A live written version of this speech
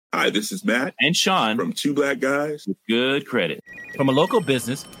Hi, this is Matt and Sean from Two Black Guys with Good Credit. From a local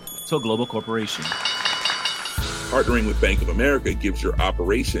business to a global corporation. Partnering with Bank of America gives your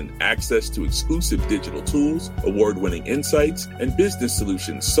operation access to exclusive digital tools, award-winning insights, and business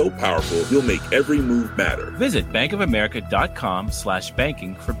solutions so powerful you'll make every move matter. Visit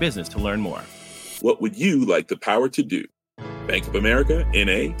bankofamerica.com/banking for business to learn more. What would you like the power to do? Bank of America,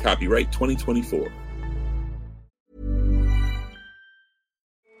 N.A., copyright 2024.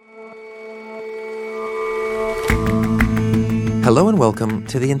 Hello and welcome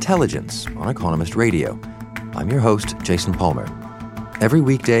to The Intelligence on Economist Radio. I'm your host, Jason Palmer. Every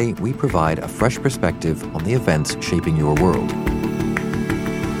weekday, we provide a fresh perspective on the events shaping your world.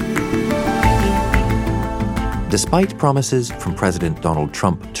 Despite promises from President Donald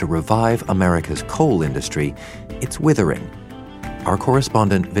Trump to revive America's coal industry, it's withering. Our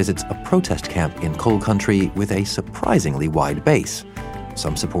correspondent visits a protest camp in coal country with a surprisingly wide base.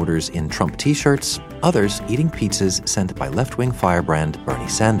 Some supporters in Trump t-shirts, others eating pizzas sent by left-wing firebrand Bernie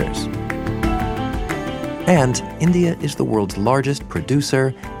Sanders. And India is the world's largest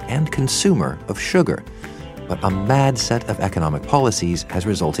producer and consumer of sugar. But a mad set of economic policies has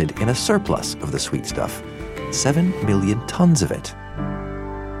resulted in a surplus of the sweet stuff. 7 million tons of it.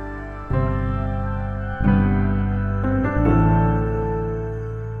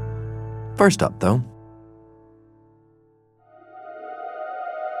 First up, though.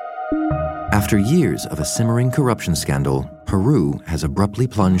 After years of a simmering corruption scandal, Peru has abruptly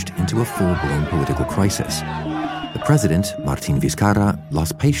plunged into a full-blown political crisis. The president, Martin Vizcarra,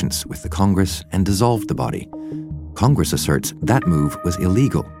 lost patience with the Congress and dissolved the body. Congress asserts that move was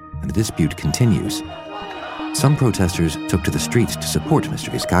illegal, and the dispute continues. Some protesters took to the streets to support Mr.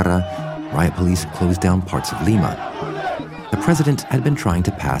 Vizcarra. Riot police closed down parts of Lima. The president had been trying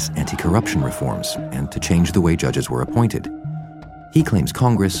to pass anti-corruption reforms and to change the way judges were appointed. He claims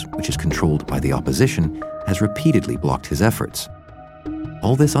Congress, which is controlled by the opposition, has repeatedly blocked his efforts.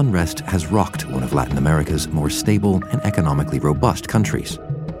 All this unrest has rocked one of Latin America's more stable and economically robust countries.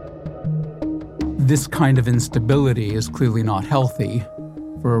 This kind of instability is clearly not healthy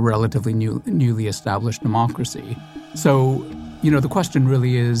for a relatively newly established democracy. So, the question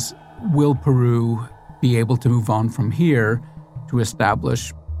really is, will Peru be able to move on from here to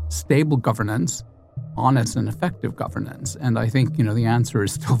establish stable governance, honest and effective governance? And I think, the answer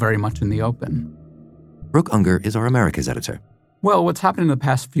is still very much in the open. Brooke Unger is our Americas editor. Well, what's happened in the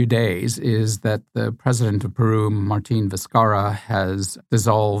past few days is that the president of Peru, Martin Vizcarra, has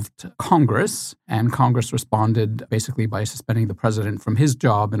dissolved Congress, and Congress responded basically by suspending the president from his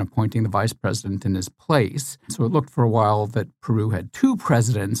job and appointing the vice president in his place. So it looked for a while that Peru had two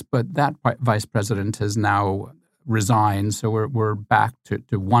presidents, but that vice president has now resigned, so we're back to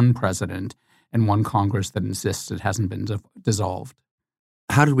one president and one Congress that insists it hasn't been dissolved.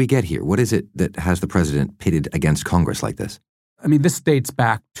 How did we get here? What is it that has the president pitted against Congress like this? I mean, this dates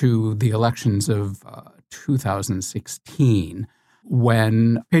back to the elections of 2016,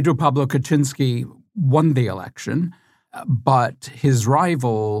 when Pedro Pablo Kuczynski won the election, but his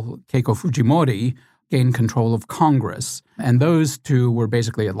rival, Keiko Fujimori, gained control of Congress. And those two were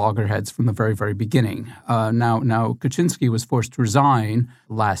basically at loggerheads from the very, very beginning. Now Kuczynski was forced to resign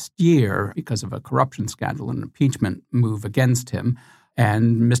last year because of a corruption scandal and an impeachment move against him.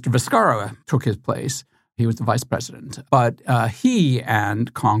 And Mr. Vizcarra took his place. He was the vice president. But he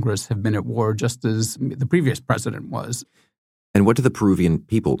and Congress have been at war just as the previous president was. And what do the Peruvian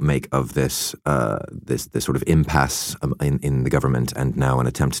people make of this sort of impasse in the government and now an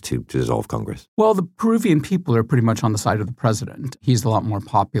attempt to dissolve Congress? Well, the Peruvian people are pretty much on the side of the president. He's a lot more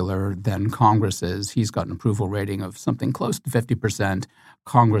popular than Congress is. He's got an approval rating of something close to 50%.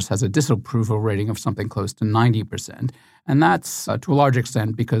 Congress has a disapproval rating of something close to 90%. And that's to a large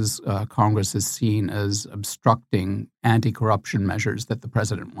extent because Congress is seen as obstructing anti-corruption measures that the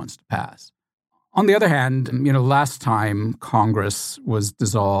president wants to pass. On the other hand, last time Congress was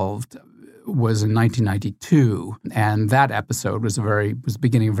dissolved was in 1992, and that episode was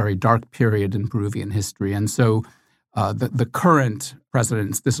beginning a very dark period in Peruvian history. And so the current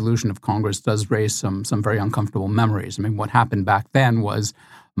president's dissolution of Congress does raise some very uncomfortable memories. I mean, what happened back then was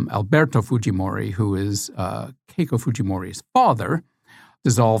Alberto Fujimori, who is Keiko Fujimori's father,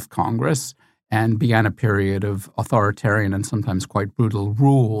 dissolved Congress and began a period of authoritarian and sometimes quite brutal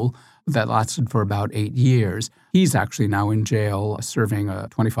rule that lasted for about 8 years. He's actually now in jail serving a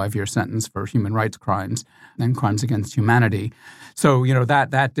 25-year sentence for human rights crimes and crimes against humanity. So,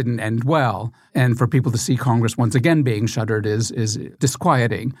 that didn't end well. And for people to see Congress once again being shuttered is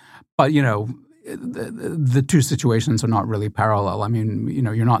disquieting. But, the two situations are not really parallel. I mean,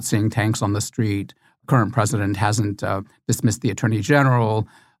 you're not seeing tanks on the street. Current president hasn't dismissed the attorney general.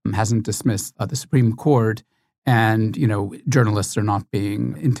 hasn't dismissed the Supreme Court, and, journalists are not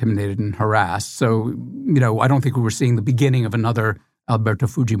being intimidated and harassed. So, I don't think we were seeing the beginning of another Alberto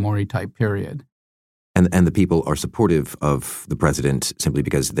Fujimori type period. And the people are supportive of the president simply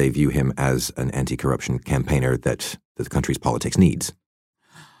because they view him as an anti-corruption campaigner that the country's politics needs.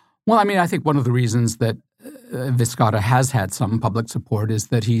 Well, I think one of the reasons that Vizcarra has had some public support is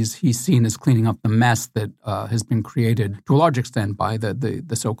that he's seen as cleaning up the mess that has been created to a large extent by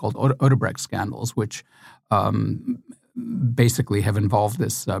the so-called Odebrecht scandals, which basically have involved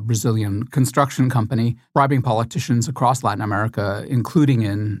this Brazilian construction company bribing politicians across Latin America, including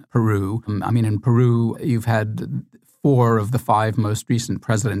in Peru. In Peru, you've had 4 of the 5 most recent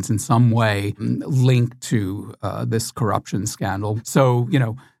presidents in some way linked to this corruption scandal. So,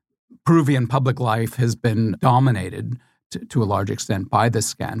 Peruvian public life has been dominated to a large extent by this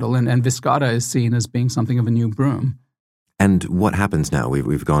scandal, and Vizcarra is seen as being something of a new broom. And what happens now?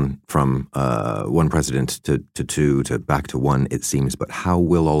 We've gone from one president to 2 to back to 1, it seems. But how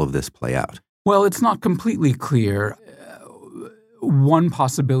will all of this play out? Well, it's not completely clear. One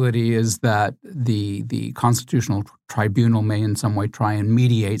possibility is that the Constitutional Tribunal may in some way try and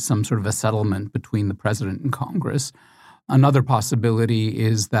mediate some sort of a settlement between the president and Congress. Another possibility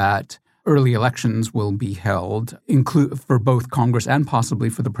is that early elections will be held, for both Congress and possibly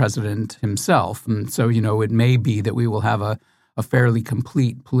for the president himself. And so, it may be that we will have a fairly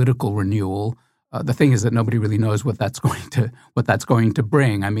complete political renewal. The thing is that nobody really knows what that's going to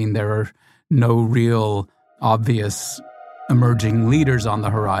bring. There are no real obvious emerging leaders on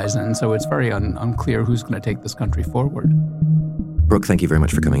the horizon, so it's very unclear who's going to take this country forward. Brooke, thank you very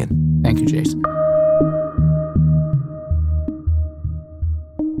much for coming in. Thank you, Jason.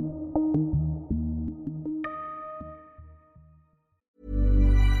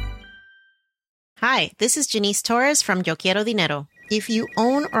 Hi, this is Janice Torres from Yo Quiero Dinero. If you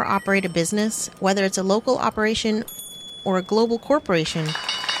own or operate a business, whether it's a local operation or a global corporation,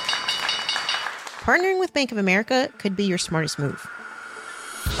 partnering with Bank of America could be your smartest move.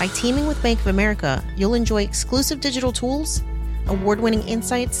 By teaming with Bank of America, you'll enjoy exclusive digital tools, award-winning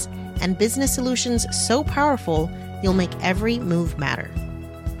insights, and business solutions so powerful you'll make every move matter.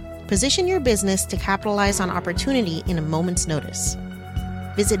 Position your business to capitalize on opportunity in a moment's notice.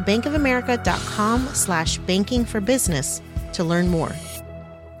 Visit bankofamerica.com/banking for business to learn more.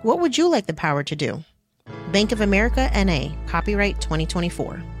 What would you like the power to do? Bank of America N.A., copyright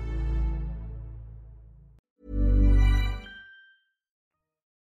 2024.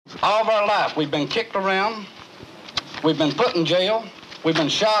 All of our life, we've been kicked around, we've been put in jail, we've been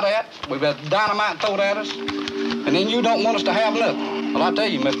shot at, we've had dynamite thrown at us, and then you don't want us to have nothing. Well, I tell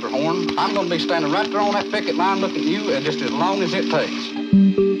you, Mr. Horn, I'm going to be standing right there on that picket line looking at you just as long as it takes.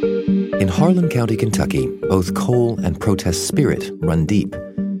 In Harlan County, Kentucky, both coal and protest spirit run deep.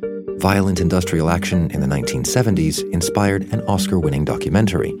 Violent industrial action in the 1970s inspired an Oscar-winning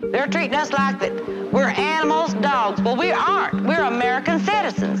documentary. They're treating us like that we're animals, dogs. Well, we aren't. We're American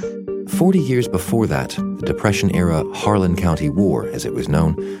citizens. 40 years before that, the Depression-era Harlan County War, as it was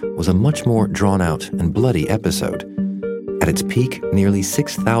known, was a much more drawn-out and bloody episode. At its peak, nearly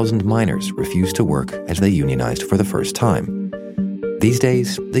 6,000 miners refused to work as they unionized for the first time. These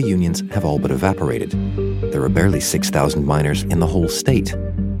days, the unions have all but evaporated. There are barely 6,000 miners in the whole state.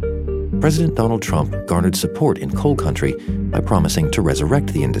 President Donald Trump garnered support in coal country by promising to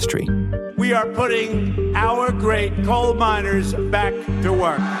resurrect the industry. We are putting our great coal miners back to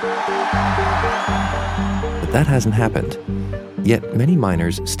work. But that hasn't happened. Yet many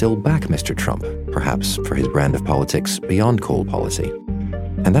miners still back Mr. Trump, perhaps for his brand of politics beyond coal policy.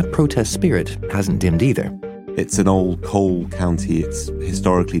 And that protest spirit hasn't dimmed either. It's an old coal county. It's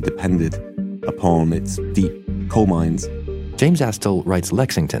historically depended upon its deep coal mines. James Astle writes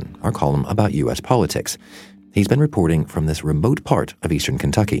Lexington, our column about U.S. politics. He's been reporting from this remote part of eastern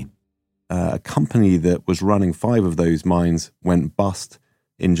Kentucky. A company that was running 5 of those mines went bust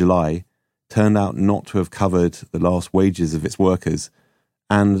in July, turned out not to have covered the last wages of its workers,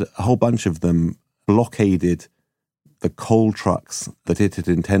 and a whole bunch of them blockaded the coal trucks that it had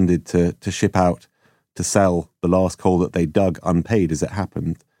intended to ship out to sell the last coal that they dug unpaid as it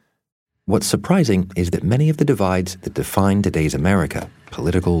happened. What's surprising is that many of the divides that define today's America,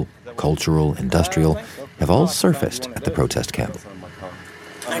 political, cultural, industrial, have all surfaced at the protest camp.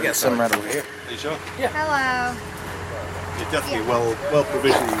 I got some right over here. Are you sure? Yeah. Hello. You're definitely well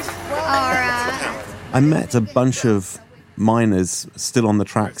provisioned. All right. I met a bunch of miners still on the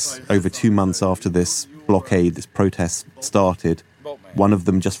tracks over 2 months after this blockade, this protest started. One of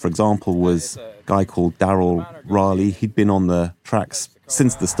them, just for example, was a guy called Darrell Raleigh. He'd been on the tracks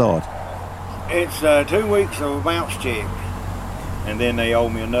since the start. It's 2 weeks of a bounce check. and then they owe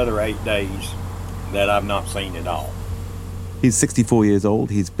me another 8 days that I've not seen at all. He's 64 years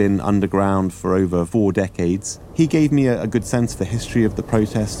old. He's been underground for over 4 decades. He gave me a good sense of the history of the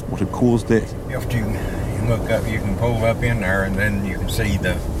protest, what had caused it. If you look up, you can pull up in there, and then you can see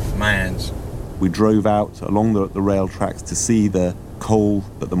the mines. We drove out along the rail tracks to see the coal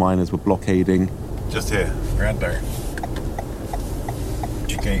that the miners were blockading. Just here? Right there.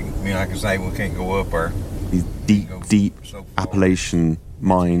 But you can't, like I say, we can't go up there. These deep Appalachian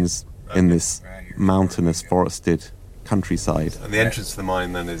mines in this mountainous, forested countryside. And the entrance to the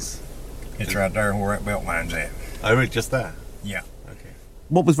mine then is... It's right there where that belt line's at. Oh, really? Just there? Yeah. Okay.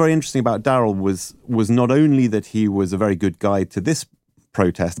 What was very interesting about Darrell was not only that he was a very good guide to this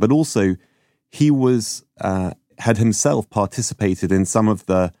protest, but also he was had himself participated in some of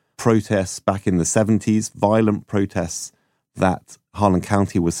the protests back in the 70s, violent protests that Harlan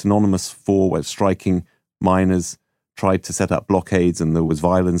County was synonymous for, where striking miners tried to set up blockades and there was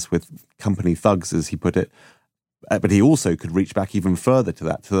violence with company thugs, as he put it. But he also could reach back even further to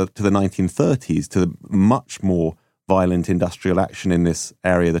that, to the 1930s, to the much more violent industrial action in this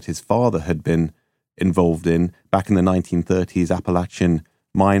area that his father had been involved in. Back in the 1930s, Appalachian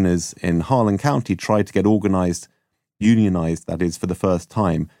miners in Harlan County tried to get organized, unionized, that is, for the first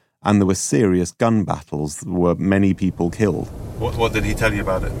time. And there were serious gun battles. There were many people killed. What did he tell you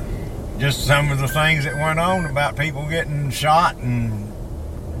about it? Just some of the things that went on about people getting shot, and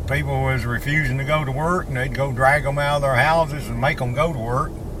people was refusing to go to work, and they'd go drag them out of their houses and make them go to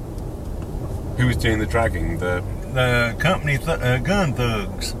work. Who was doing the dragging? The company gun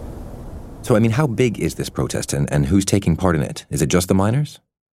thugs. So, I mean, how big is this protest, and who's taking part in it? Is it just the miners?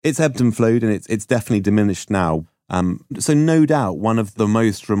 It's ebbed and flowed, and it's definitely diminished now. So no doubt one of the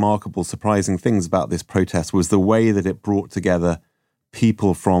most remarkable, surprising things about this protest was the way that it brought together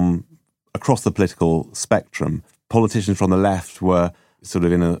people from across the political spectrum. Politicians from the left were sort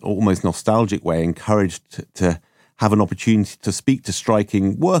of in an almost nostalgic way encouraged to have an opportunity to speak to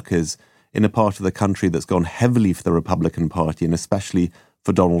striking workers in a part of the country that's gone heavily for the Republican Party and especially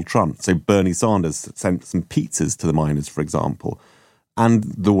for Donald Trump. So Bernie Sanders sent some pizzas to the miners, for example. And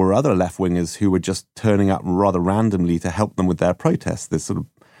there were other left-wingers who were just turning up rather randomly to help them with their protests, this sort of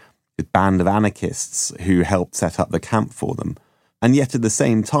band of anarchists who helped set up the camp for them. And yet at the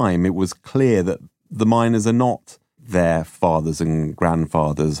same time, it was clear that the miners are not their fathers and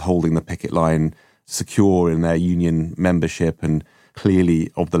grandfathers holding the picket line, secure in their union membership and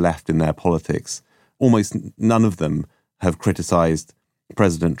clearly of the left in their politics. Almost none of them have criticised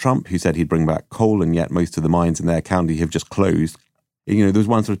President Trump, who said he'd bring back coal, and yet most of the mines in their county have just closed. You know, there was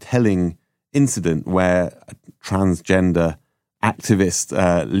one sort of telling incident where a transgender activist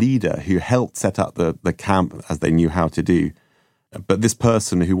leader who helped set up the camp, as they knew how to do, but this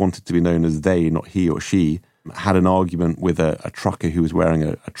person who wanted to be known as they, not he or she, had an argument with a trucker who was wearing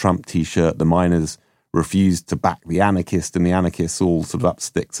a Trump T-shirt. The miners refused to back the anarchist, and the anarchists all sort of up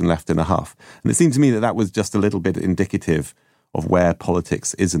sticks and left in a huff. And it seemed to me that was just a little bit indicative of where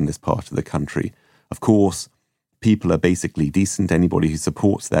politics is in this part of the country. Of course, people are basically decent. Anybody who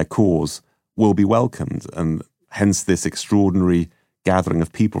supports their cause will be welcomed, and hence this extraordinary gathering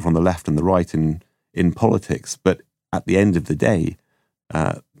of people from the left and the right in politics. But at the end of the day,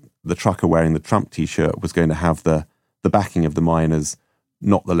 the trucker wearing the Trump T-shirt was going to have the backing of the miners,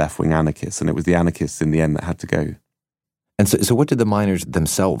 not the left-wing anarchists, and it was the anarchists in the end that had to go. And so what did the miners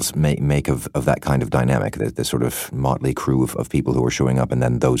themselves make of that kind of dynamic, the sort of motley crew of people who were showing up and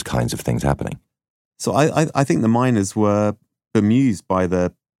then those kinds of things happening? So I think the miners were bemused by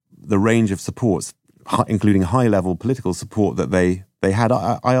the range of supports, including high-level political support that they had.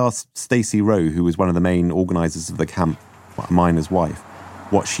 I asked Stacey Rowe, who was one of the main organisers of the camp, a miner's wife,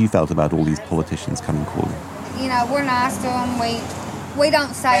 what she felt about all these politicians coming calling. You know, we're nice to them. We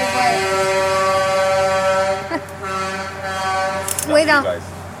don't say we don't.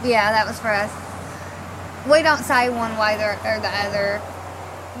 Yeah, that was for us. We don't say one way or the other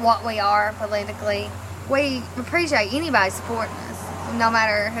what we are politically. We appreciate anybody supporting us, no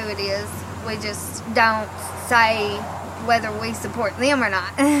matter who it is. We just don't say whether we support them or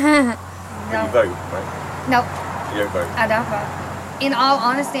not. No. You vote, right? Nope. You don't vote? I don't vote. In all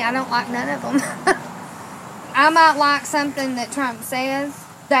honesty, I don't like none of them. I might like something that Trump says.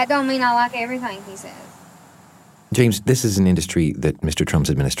 That don't mean I like everything he says. James, this is an industry that Mr. Trump's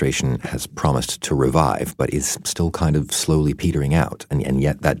administration has promised to revive, but is still kind of slowly petering out, and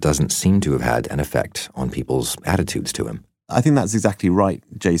yet that doesn't seem to have had an effect on people's attitudes to him. I think that's exactly right,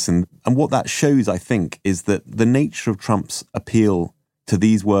 Jason. And what that shows, I think, is that the nature of Trump's appeal to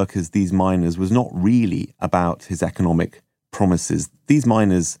these workers, these miners, was not really about his economic promises. These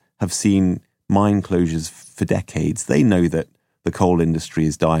miners have seen mine closures for decades. They know that the coal industry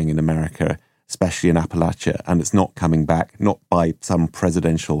is dying in America, especially in Appalachia, and it's not coming back, not by some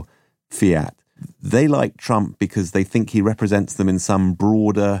presidential fiat. They like Trump because they think he represents them in some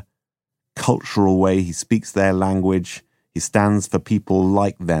broader cultural way. He speaks their language. He stands for people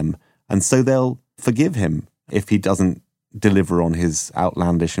like them. And so they'll forgive him if he doesn't deliver on his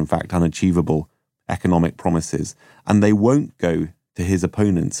outlandish, in fact, unachievable economic promises. And they won't go to his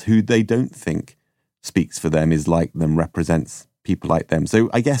opponents, who they don't think speaks for them, is like them, represents people like them. So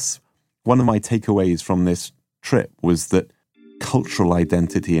I guess one of my takeaways from this trip was that cultural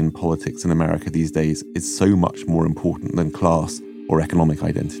identity in politics in America these days is so much more important than class or economic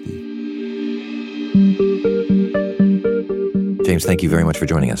identity. James, thank you very much for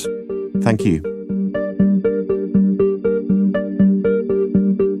joining us. Thank you.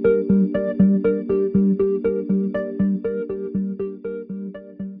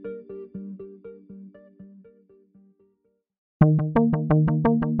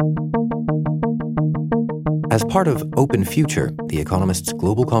 As part of Open Future, The Economist's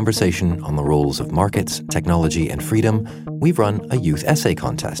global conversation on the roles of markets, technology, and freedom, we've run a youth essay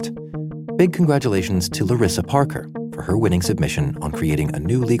contest. Big congratulations to Larissa Parker for her winning submission on creating a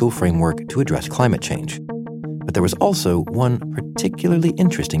new legal framework to address climate change. But there was also one particularly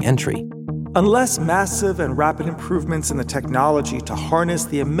interesting entry. Unless massive and rapid improvements in the technology to harness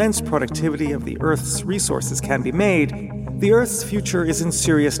the immense productivity of the Earth's resources can be made, the Earth's future is in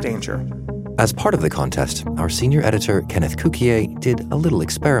serious danger. As part of the contest, our senior editor, Kenneth Cukier, did a little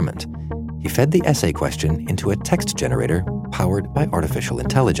experiment. He fed the essay question into a text generator powered by artificial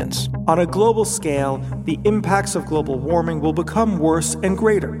intelligence. On a global scale, the impacts of global warming will become worse and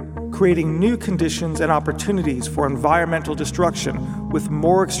greater, creating new conditions and opportunities for environmental destruction with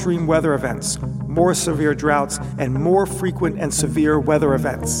more extreme weather events, more severe droughts, and more frequent and severe weather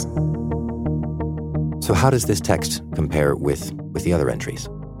events. So how does this text compare with the other entries?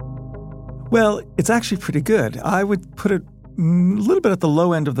 Well, it's actually pretty good. I would put it a little bit at the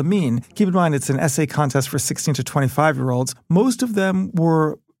low end of the mean. Keep in mind, it's an essay contest for 16 to 25-year-olds. Most of them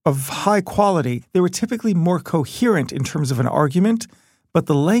were of high quality. They were typically more coherent in terms of an argument, but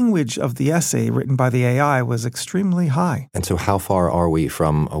the language of the essay written by the AI was extremely high. And so how far are we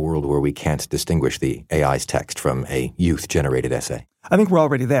from a world where we can't distinguish the AI's text from a youth-generated essay? I think we're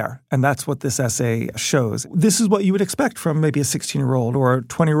already there, and that's what this essay shows. This is what you would expect from maybe a 16-year-old or a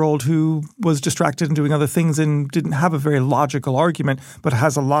 20-year-old who was distracted and doing other things and didn't have a very logical argument, but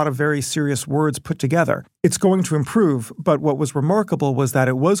has a lot of very serious words put together. It's going to improve, but what was remarkable was that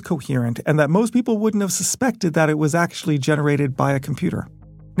it was coherent and that most people wouldn't have suspected that it was actually generated by a computer.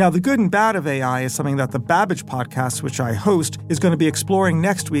 Now, the good and bad of AI is something that the Babbage podcast, which I host, is going to be exploring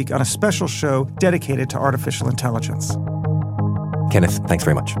next week on a special show dedicated to artificial intelligence. Kenneth, thanks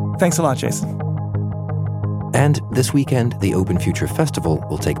very much. Thanks a lot, Jason. And this weekend, the Open Future Festival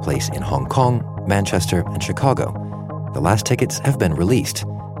will take place in Hong Kong, Manchester, and Chicago. The last tickets have been released.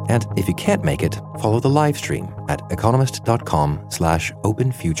 And if you can't make it, follow the live stream at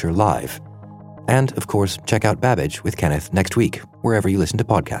economist.com/openfuturelive. And, of course, check out Babbage with Kenneth next week, wherever you listen to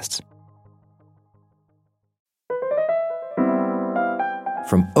podcasts.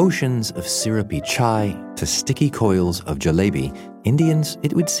 From oceans of syrupy chai to sticky coils of jalebi, Indians,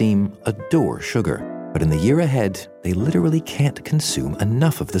 it would seem, adore sugar. But in the year ahead, they literally can't consume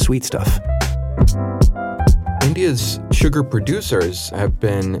enough of the sweet stuff. India's sugar producers have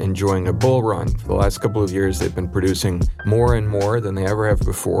been enjoying a bull run. For the last couple of years, they've been producing more and more than they ever have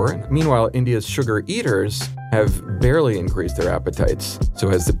before. And meanwhile, India's sugar eaters have barely increased their appetites. So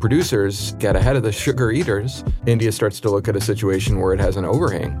as the producers get ahead of the sugar eaters, India starts to look at a situation where it has an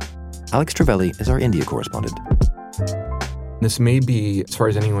overhang. Alex Trevelli is our India correspondent. This may be, as far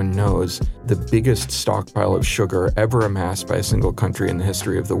as anyone knows, the biggest stockpile of sugar ever amassed by a single country in the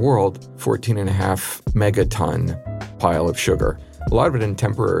history of the world, 14.5 megaton pile of sugar. A lot of it in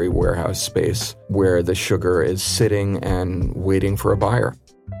temporary warehouse space where the sugar is sitting and waiting for a buyer.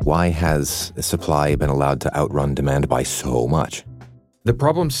 Why has the supply been allowed to outrun demand by so much? The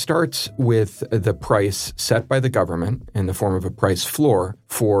problem starts with the price set by the government in the form of a price floor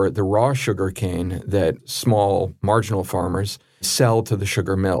for the raw sugar cane that small marginal farmers sell to the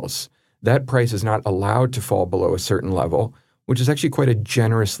sugar mills. That price is not allowed to fall below a certain level, which is actually quite a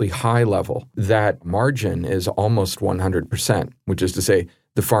generously high level. That margin is almost 100%, which is to say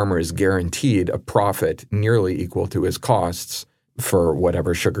the farmer is guaranteed a profit nearly equal to his costs for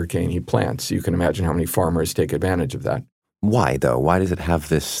whatever sugar cane he plants. You can imagine how many farmers take advantage of that. Why, though? Why does it have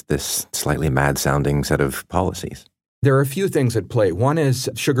this slightly mad-sounding set of policies? There are a few things at play. One is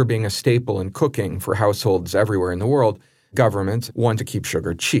sugar being a staple in cooking for households everywhere in the world. governments want to keep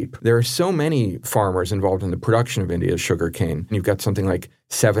sugar cheap. There are so many farmers involved in the production of India's sugarcane. You've got something like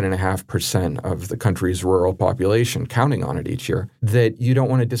 7.5% of the country's rural population counting on it each year, that you don't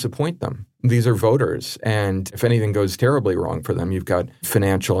want to disappoint them. These are voters, and if anything goes terribly wrong for them, you've got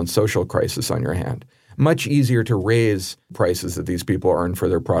financial and social crisis on your hand. Much easier to raise prices that these people earn for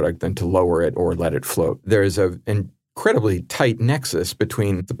their product than to lower it or let it float. There's an incredibly tight nexus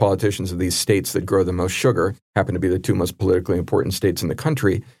between the politicians of these states that grow the most sugar, happen to be the two most politically important states in the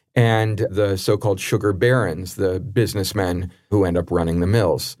country, and the so-called sugar barons, the businessmen who end up running the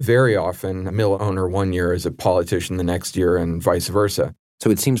mills. Very often, a mill owner one year is a politician the next year and vice versa. So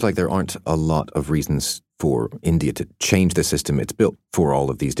it seems like there aren't a lot of reasons for India to change the system it's built for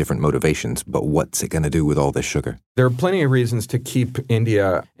all of these different motivations, but what's it going to do with all this sugar? There are plenty of reasons to keep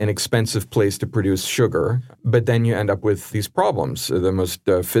India an expensive place to produce sugar, but then you end up with these problems. The most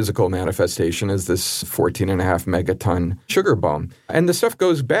physical manifestation is this 14.5 megaton sugar bomb. And the stuff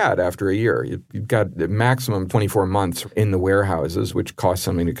goes bad after a year. You've got the maximum 24 months in the warehouses, which costs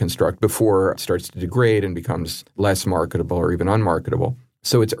something to construct, before it starts to degrade and becomes less marketable or even unmarketable.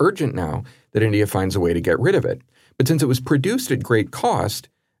 So it's urgent now that India finds a way to get rid of it. But since it was produced at great cost,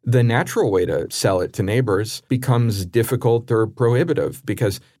 the natural way to sell it to neighbors becomes difficult or prohibitive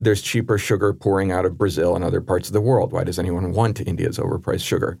because there's cheaper sugar pouring out of Brazil and other parts of the world. Why does anyone want India's overpriced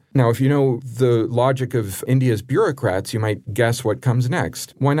sugar? Now, if you know the logic of India's bureaucrats, you might guess what comes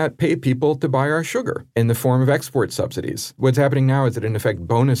next. Why not pay people to buy our sugar in the form of export subsidies? What's happening now is that, in effect,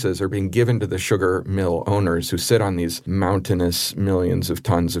 bonuses are being given to the sugar mill owners who sit on these mountainous millions of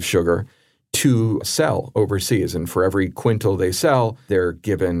tons of sugar to sell overseas. And for every quintal they sell, they're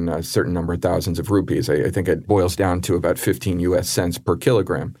given a certain number of thousands of rupees. I think it boils down to about 15 US cents per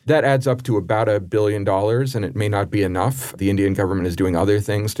kilogram. That adds up to about $1 billion, and it may not be enough. The Indian government is doing other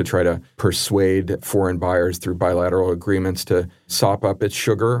things to try to persuade foreign buyers through bilateral agreements to sop up its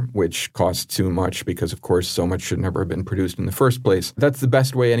sugar, which costs too much because, of course, so much should never have been produced in the first place. That's the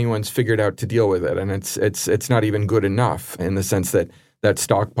best way anyone's figured out to deal with it, and it's not even good enough in the sense that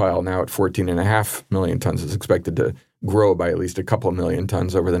stockpile now at 14.5 million tons is expected to grow by at least a couple million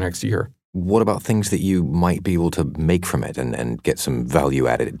tons over the next year. What about things that you might be able to make from it and get some value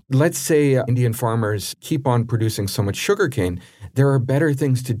added? Let's say Indian farmers keep on producing so much sugarcane. There are better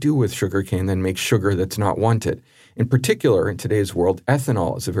things to do with sugarcane than make sugar that's not wanted. In particular, in today's world,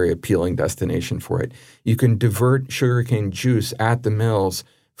 ethanol is a very appealing destination for it. You can divert sugarcane juice at the mills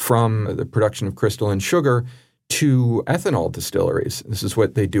from the production of crystalline sugar to ethanol distilleries. This is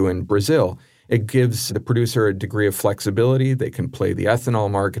what they do in Brazil. It gives the producer a degree of flexibility. They can play the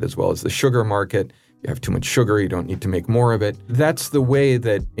ethanol market as well as the sugar market. You have too much sugar, you don't need to make more of it. That's the way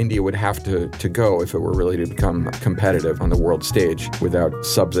that India would have to go if it were really to become competitive on the world stage without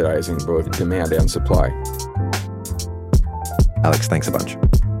subsidizing both demand and supply. Alex, thanks a bunch.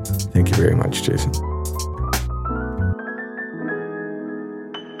 Thank you very much, Jason.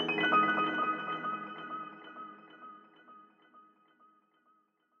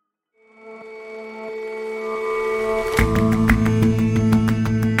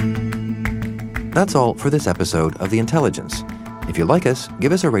 That's all for this episode of The Intelligence. If you like us,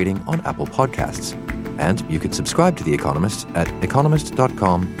 give us a rating on Apple Podcasts. And you can subscribe to The Economist at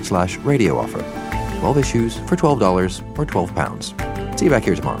economist.com/radio offer. 12 issues for $12 or £12. See you back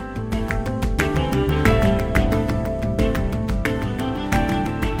here tomorrow.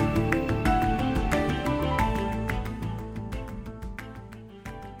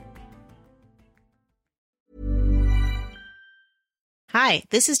 Hi,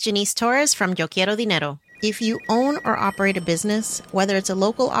 this is Janice Torres from Yo Quiero Dinero. If you own or operate a business, whether it's a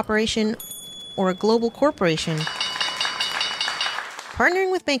local operation or a global corporation, partnering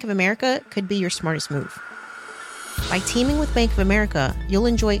with Bank of America could be your smartest move. By teaming with Bank of America, you'll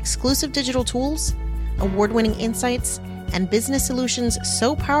enjoy exclusive digital tools, award-winning insights, and business solutions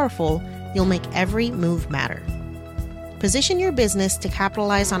so powerful you'll make every move matter. Position your business to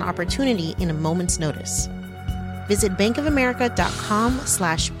capitalize on opportunity in a moment's notice. Visit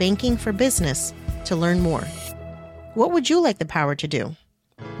bankofamerica.com/bankingforbusiness to learn more. What would you like the power to do?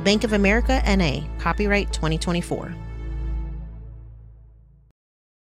 Bank of America, N.A., copyright 2024.